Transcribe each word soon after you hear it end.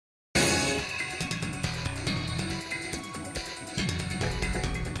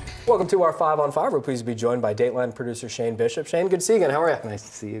Welcome to our 5 on 5. We're pleased to be joined by Dateline producer Shane Bishop. Shane, good to see you again. How are you? Nice to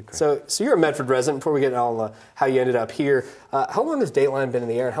see you, Chris. So you're a Medford resident. Before we get all how you ended up here, how long has Dateline been in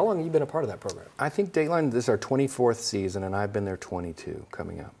the air, and how long have you been a part of that program? I think Dateline, this is our 24th season, and I've been there 22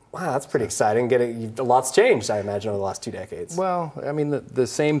 coming up. Wow, that's pretty exciting. A lot's changed, I imagine, over the last 2 decades. Well, I mean, the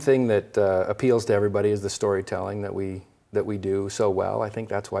same thing that appeals to everybody is the storytelling that we do so well. I think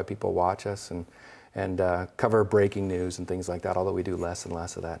that's why people watch us and cover breaking news and things like that, although we do less and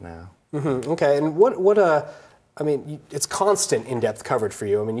less of that now. Mm-hmm. Okay, and I mean, it's constant in-depth coverage for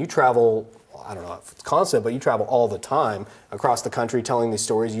you. I mean, you travel, I don't know if it's constant, but you travel all the time across the country telling these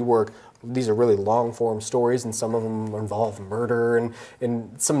stories. These are really long-form stories, and some of them involve murder and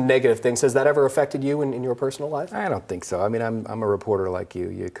some negative things. Has that ever affected you in your personal life? I don't think so. I mean, I'm a reporter like you.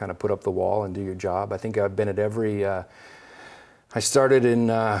 You kind of put up the wall and do your job. I think I've been at every... I started in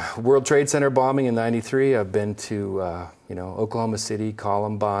World Trade Center bombing in '93. I've been to Oklahoma City,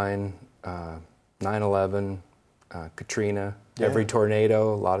 Columbine, 9/11, Katrina, every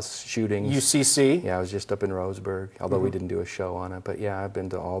tornado, a lot of shootings. UCC? Yeah, I was just up in Roseburg, although we didn't do a show on it. But yeah, I've been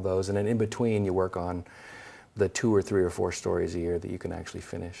to all those. And then in between, you work on the 2 or 3 or 4 stories a year that you can actually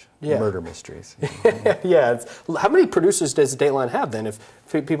finish. Yeah. Murder mysteries. Yeah. How many producers does Dateline have then? If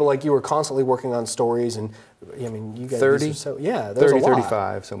people like you are constantly working on stories, and I mean, you guys 30? There's 30, a lot.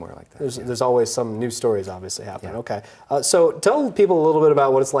 35, somewhere like that. There's always some new stories obviously happening. Yeah. Okay. So tell people a little bit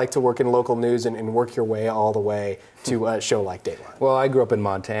about what it's like to work in local news and work your way all the way to a show like Dateline. Well, I grew up in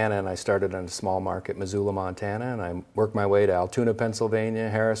Montana, and I started in a small market, Missoula, Montana, and I worked my way to Altoona, Pennsylvania,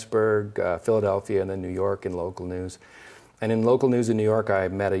 Harrisburg, Philadelphia, and then New York in local news. And in local news in New York, I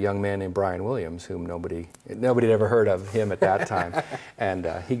met a young man named Brian Williams, whom nobody had ever heard of him at that time. And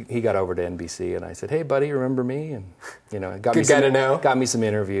he got over to NBC, and I said, "Hey, buddy, remember me?" And got me some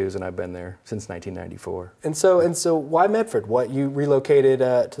interviews, and I've been there since 1994. And so, why Medford? You relocated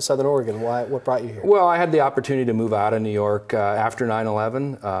to Southern Oregon? What brought you here? Well, I had the opportunity to move out of New York after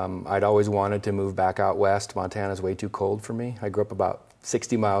 9/11. I'd always wanted to move back out west. Montana's way too cold for me. I grew up about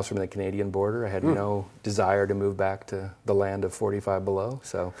 60 miles from the Canadian border. I had no desire to move back to the land of 45 below,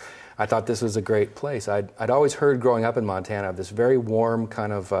 so I thought this was a great place. I'd always heard growing up in Montana of this very warm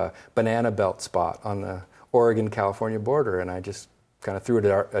kind of banana belt spot on the Oregon-California border, and I just kind of threw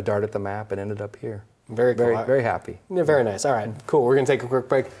a dart at the map and ended up here. Very cool. Very happy. Yeah, very nice. All right, cool. We're going to take a quick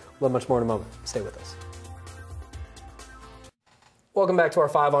break. We'll have much more in a moment. Stay with us. Welcome back to our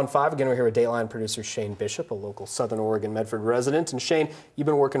 5 on 5. Again, we're here with Dateline producer Shane Bishop, a local Southern Oregon Medford resident. And Shane, you've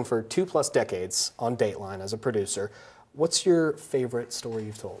been working for 2+ decades on Dateline as a producer. What's your favorite story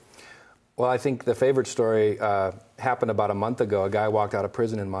you've told? Well, I think the favorite story happened about a month ago. A guy walked out of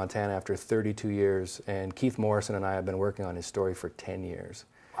prison in Montana after 32 years, and Keith Morrison and I have been working on his story for 10 years.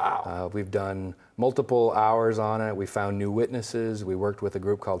 Wow. We've done multiple hours on it. We found new witnesses. We worked with a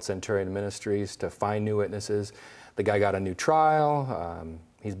group called Centurion Ministries to find new witnesses. The guy got a new trial.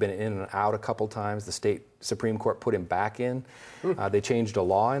 He's been in and out a couple times. The state Supreme Court put him back in. They changed a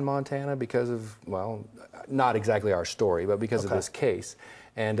law in Montana because of, well, not exactly our story, but because of this case.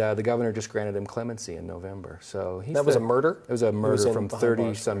 And the governor just granted him clemency in November. So that was a murder? It was a murder from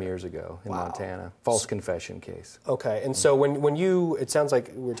 30-some years ago in Montana. False confession case. Okay, and so when you, it sounds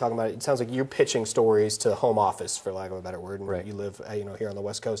like we were talking about it, it sounds like you're pitching stories to the home office, for lack of a better word, and right. You live here on the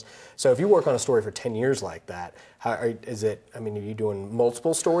West Coast. So if you work on a story for 10 years like that, are you doing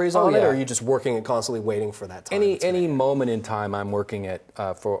multiple stories on it, or are you just working and constantly waiting for that time? Any moment in time I'm working at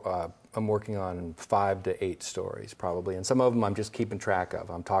I'm working on 5 to 8 stories probably, and some of them I'm just keeping track of.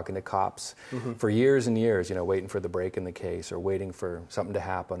 I'm talking to cops for years and years, waiting for the break in the case or waiting for something to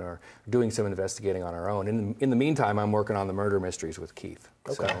happen or doing some investigating on our own. In the meantime, I'm working on the murder mysteries with Keith.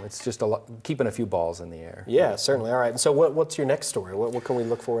 Okay. So it's just keeping a few balls in the air. Yeah, certainly. All right. And so what's your next story? What can we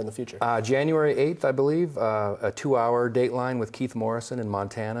look for in the future? January 8th, I believe, a 2-hour Dateline with Keith Morrison in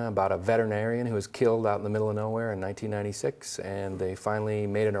Montana about a veterinarian who was killed out in the middle of nowhere in 1996, and they finally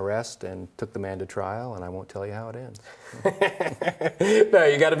made an arrest and took the man to trial, and I won't tell you how it ends. No,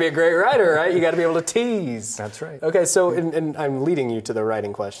 you got to be a great writer, right? You got to be able to tease. That's right. Okay, so and I'm leading you to the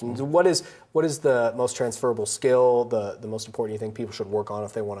writing questions. What is the most transferable skill, the most important you think people should work on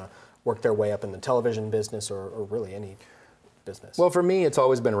if they want to work their way up in the television business or really any business? Well, for me, it's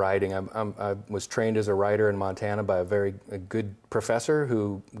always been writing. I was trained as a writer in Montana by a good professor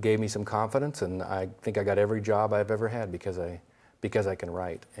who gave me some confidence, and I think I got every job I've ever had because I can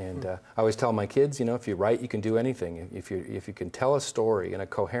write. And I always tell my kids, if you write, you can do anything. If you can tell a story in a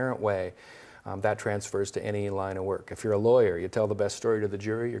coherent way, that transfers to any line of work. If you're a lawyer, you tell the best story to the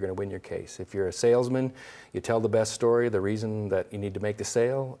jury, you're going to win your case. If you're a salesman, you tell the best story, the reason that you need to make the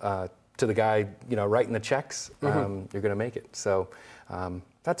sale, to the guy writing the checks, you're going to make it. So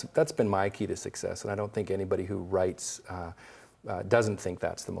that's been my key to success, and I don't think anybody who writes doesn't think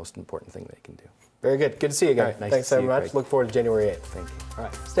that's the most important thing they can do. Very good. Good to see you again. All right, nice Thanks to see very you, much. Craig. Look forward to January 8th. Thank you. All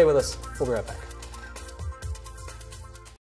right, stay with us. We'll be right back.